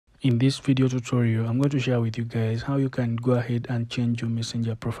In this video tutorial, I'm going to share with you guys how you can go ahead and change your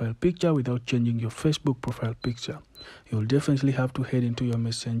Messenger profile picture without changing your Facebook profile picture. You'll definitely have to head into your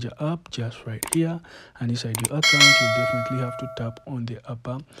Messenger app just right here, and inside your account, you'll definitely have to tap on the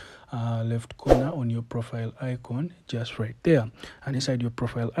upper left corner on your profile icon just right there. And inside your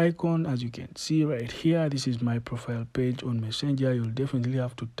profile icon, as you can see right here, this is my profile page on Messenger. You'll definitely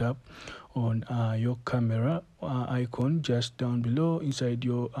have to tap on your camera icon just down below inside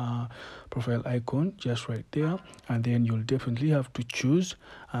your profile icon just right there, and then you'll definitely have to choose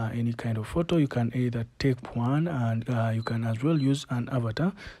any kind of photo. You can either take one, and you can as well use an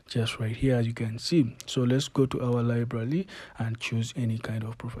avatar just right here, as you can see. So let's go to our library and choose any kind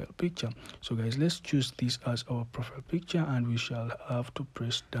of profile picture. So guys, let's choose this as our profile picture, and we shall have to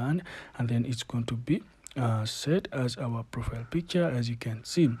press done, and then it's going to be set as our profile picture, as you can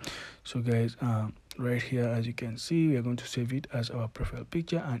see. So guys, right here, as you can see, we are going to save it as our profile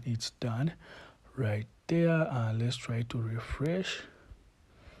picture, and it's done right there. Let's try to refresh.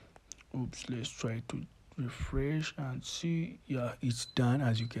 Let's try to refresh and see. Yeah, it's done,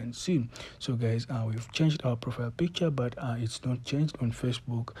 as you can see. So guys, we've changed our profile picture, but it's not changed on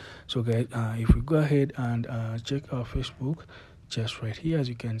Facebook. So guys, if we go ahead and check our Facebook just right here, as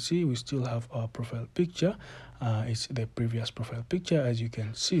you can see, we still have our profile picture. It's the previous profile picture, as you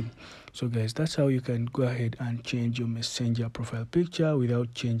can see. So guys, that's how you can go ahead and change your Messenger profile picture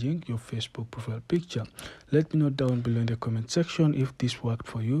without changing your Facebook profile picture. Let me know down below in the comment section if this worked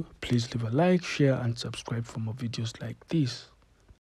for you. Please leave a like, share, and subscribe for more videos like this.